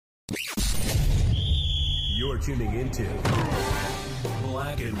You're tuning into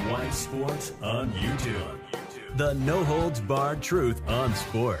Black and White Sports on YouTube. The no-holds-barred truth on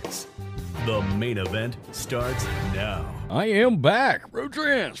sports. The main event starts now. I am back. Road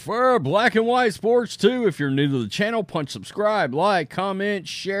Transfer, Black and White Sports 2. If you're new to the channel, punch subscribe, like, comment,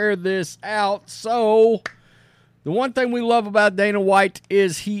 share this out. So, the one thing we love about Dana White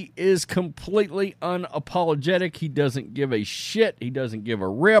is he is completely unapologetic. He doesn't give a shit. He doesn't give a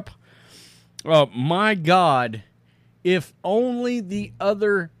rip. My God, if only the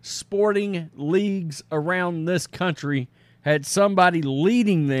other sporting leagues around this country had somebody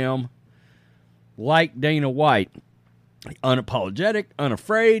leading them like Dana White. Unapologetic,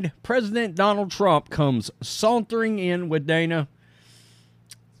 unafraid. President Donald Trump comes sauntering in with Dana,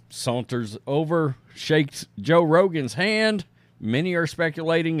 saunters over, shakes Joe Rogan's hand. Many are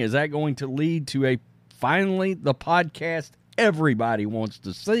speculating, is that going to lead to finally the podcast everybody wants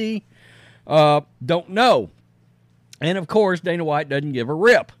to see? Don't know. And of course, Dana White doesn't give a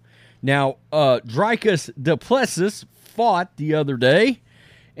rip. Now, Dricus Plessis fought the other day,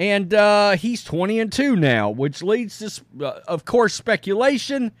 and he's 20-2 now, which leads to, of course,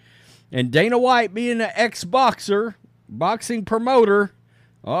 speculation. And Dana White, being an ex-boxer, boxing promoter,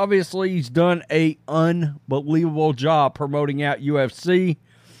 obviously he's done an unbelievable job promoting out UFC.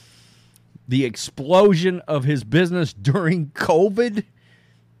 The explosion of his business during COVID,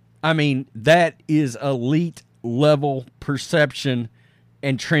 I mean, that is elite level perception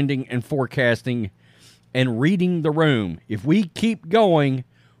and trending and forecasting and reading the room. If we keep going,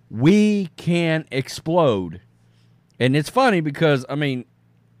 we can explode. And it's funny because, I mean,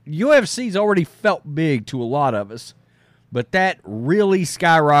 UFC's already felt big to a lot of us, but that really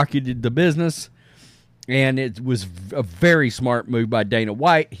skyrocketed the business, and it was a very smart move by Dana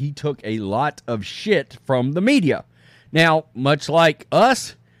White. He took a lot of shit from the media. Now, much like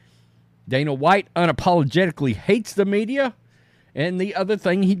us, Dana White unapologetically hates the media, and the other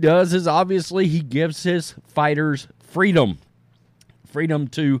thing he does is obviously he gives his fighters freedom. Freedom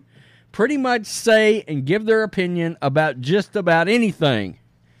to pretty much say and give their opinion about just about anything.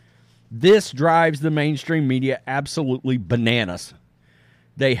 This drives the mainstream media absolutely bananas.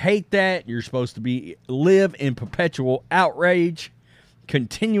 They hate that. You're supposed to live in perpetual outrage,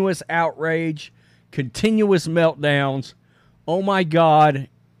 continuous meltdowns. Oh my God.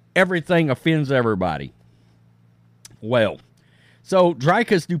 Everything offends everybody. Well, so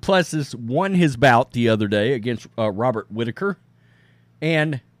Dricus Plessis won his bout the other day against Robert Whittaker.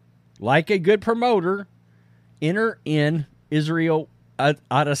 And like a good promoter, enter in Israel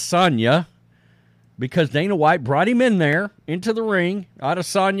Adesanya, because Dana White brought him in there into the ring.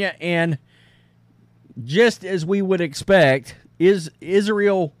 Adesanya, and just as we would expect,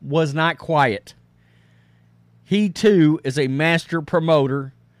 Israel was not quiet. He too is a master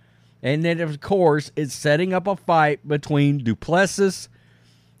promoter. And then, of course, it's setting up a fight between Plessis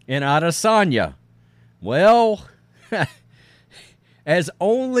and Adesanya. Well, as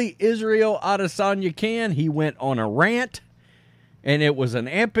only Israel Adesanya can, he went on a rant. And it was an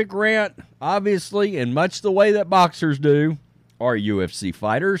epic rant, obviously, in much the way that boxers do, or UFC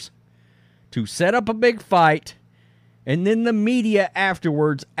fighters, to set up a big fight. And then the media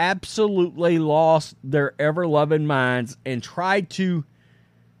afterwards absolutely lost their ever-loving minds and tried to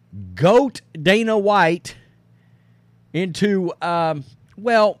goat Dana White into,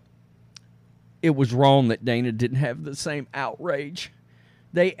 well, it was wrong that Dana didn't have the same outrage.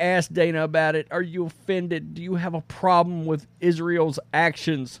 They asked Dana about it. Are you offended? Do you have a problem with Israel's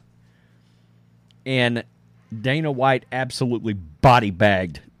actions? And Dana White absolutely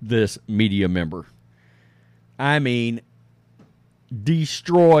body-bagged this media member. I mean,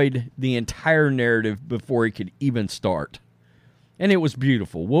 destroyed the entire narrative before he could even start. And it was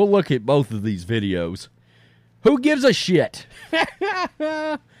beautiful. We'll look at both of these videos. Who gives a shit?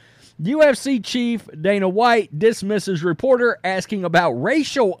 UFC chief Dana White dismisses reporter asking about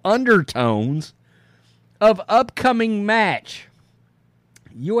racial undertones of upcoming match.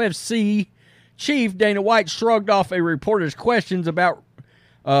 UFC chief Dana White shrugged off a reporter's questions about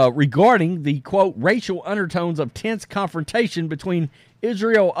regarding the, quote, racial undertones of tense confrontation between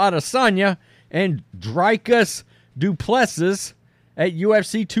Israel Adesanya and Dricus Plessis at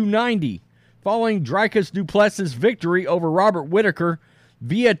UFC 290. Following Dricus Plessis' victory over Robert Whittaker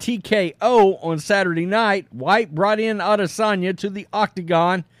via TKO on Saturday night, White brought in Adesanya to the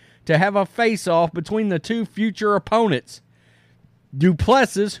octagon to have a face-off between the two future opponents.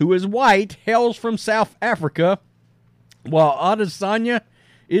 Plessis, who is white, hails from South Africa, while Adesanya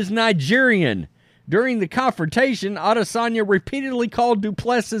is Nigerian. During the confrontation, Adesanya repeatedly called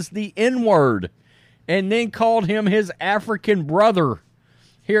Plessis the N-word and then called him his African brother.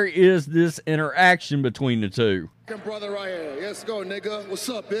 Here is this interaction between the two. Brother right here. Let's go, nigga. What's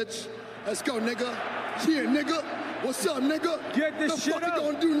up, bitch? Let's go, nigga. Yeah, nigga. What's up, nigga? Get this shit up. What the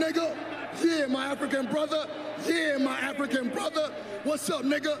fuck you gonna do, nigga? Yeah, my African brother. Yeah, my African brother. What's up,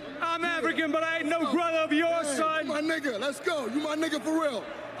 nigga? I'm African, but I ain't no brother of yours, hey, son. You my nigga. Let's go. You my nigga for real.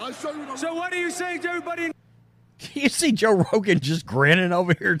 I'll show you. So what are you saying to everybody? You see Joe Rogan just grinning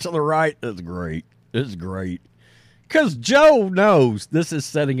over here to the right? That's great. This is great. Because Joe knows this is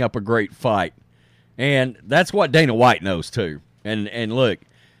setting up a great fight. And that's what Dana White knows, too. And look,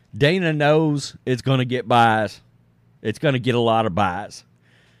 Dana knows it's going to get buys. It's going to get a lot of buys.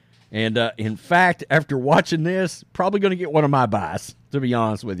 And, in fact, after watching this, probably going to get one of my buys, to be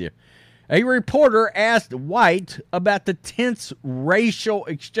honest with you. A reporter asked White about the tense racial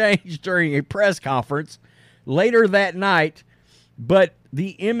exchange during a press conference later that night, but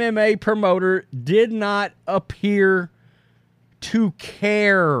the MMA promoter did not appear to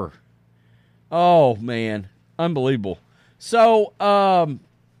care. Oh, man. Unbelievable. So,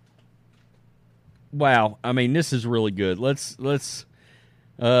 wow. I mean, this is really good. Let's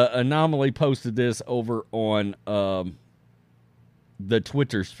Anomaly posted this over on the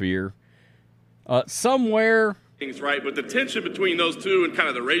Twitter sphere. Somewhere. Things right, but the tension between those two and kind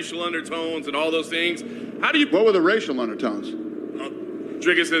of the racial undertones and all those things, how do you... What were the racial undertones?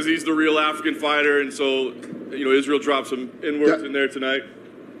 Dricus says he's the real African fighter, and so, you know, Israel dropped some N-words in there tonight.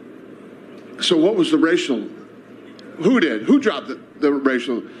 So what was the racial? Who did? Who dropped the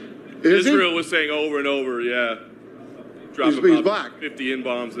racial? Israel was saying over and over, yeah. Dropped He's black. 50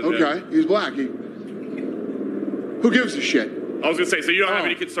 N-bombs in there. Okay, he's black. Who gives a shit? I was going to say, so you don't have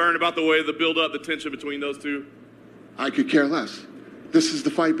any concern about the way the build-up, the tension between those two? I could care less. This is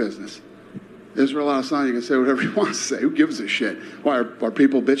the fight business. Israel Adesanya can say whatever he wants to say. Who gives a shit? Why, are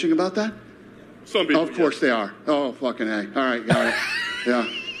people bitching about that? Some people. Of course they are. Oh, fucking A. All right, got it. Yeah.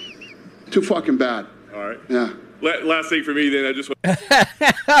 Too fucking bad. All right. Yeah. Last thing for me, then, I just want...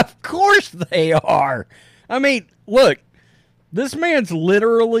 Of course they are. I mean, look, this man's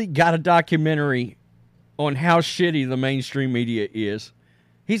literally got a documentary on how shitty the mainstream media is.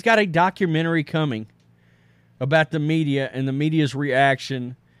 He's got a documentary coming about the media and the media's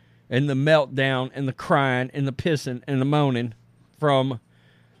reaction and the meltdown and the crying and the pissing and the moaning from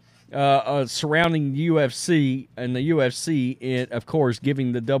surrounding UFC, and the UFC, of course,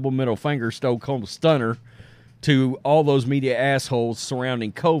 giving the double middle finger Stone Cold Stunner to all those media assholes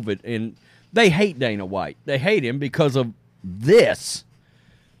surrounding COVID. And they hate Dana White. They hate him because of this.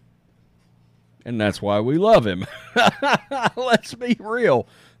 And that's why we love him. Let's be real.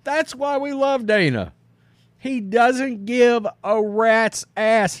 That's why we love Dana. He doesn't give a rat's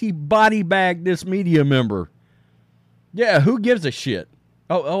ass. He bodybagged this media member. Yeah, who gives a shit?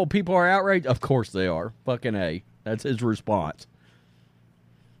 Oh, people are outraged? Of course they are. Fucking A. That's his response.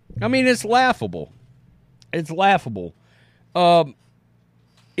 I mean, it's laughable. It's laughable.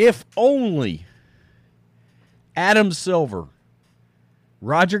 If only Adam Silver,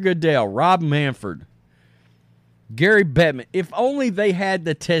 Roger Goodell, Rob Manfred, Gary Bettman, if only they had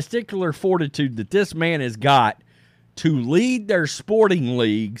the testicular fortitude that this man has got to lead their sporting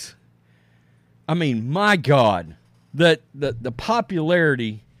leagues. I mean, my God, the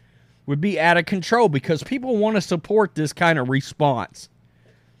popularity would be out of control because people want to support this kind of response.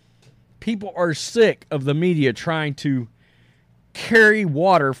 People are sick of the media trying to carry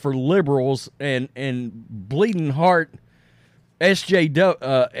water for liberals and bleeding heart SJWs,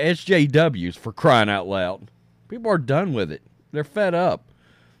 for crying out loud. People are done with it. They're fed up.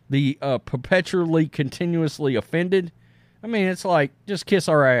 The perpetually, continuously offended. I mean, it's like, just kiss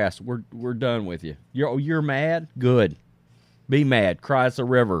our ass. We're done with you. You're mad? Good. Be mad. Cry us a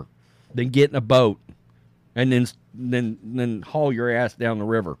river. Then get in a boat. And then haul your ass down the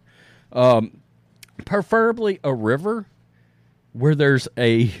river. Preferably a river where there's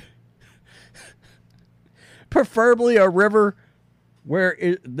a... Preferably a river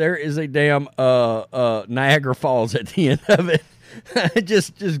where there is a damn Niagara Falls at the end of it.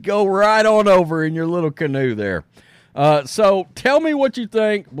 just go right on over in your little canoe there. So tell me what you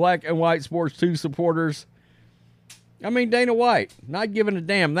think, Black and White Sports 2 supporters. I mean, Dana White, not giving a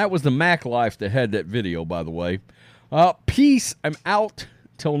damn. That was the Mac Life that had that video, by the way. Peace. I'm out.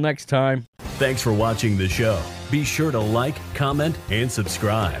 Till next time. Thanks for watching the show. Be sure to like, comment, and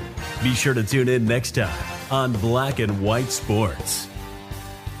subscribe. Be sure to tune in next time on Black and White Sports.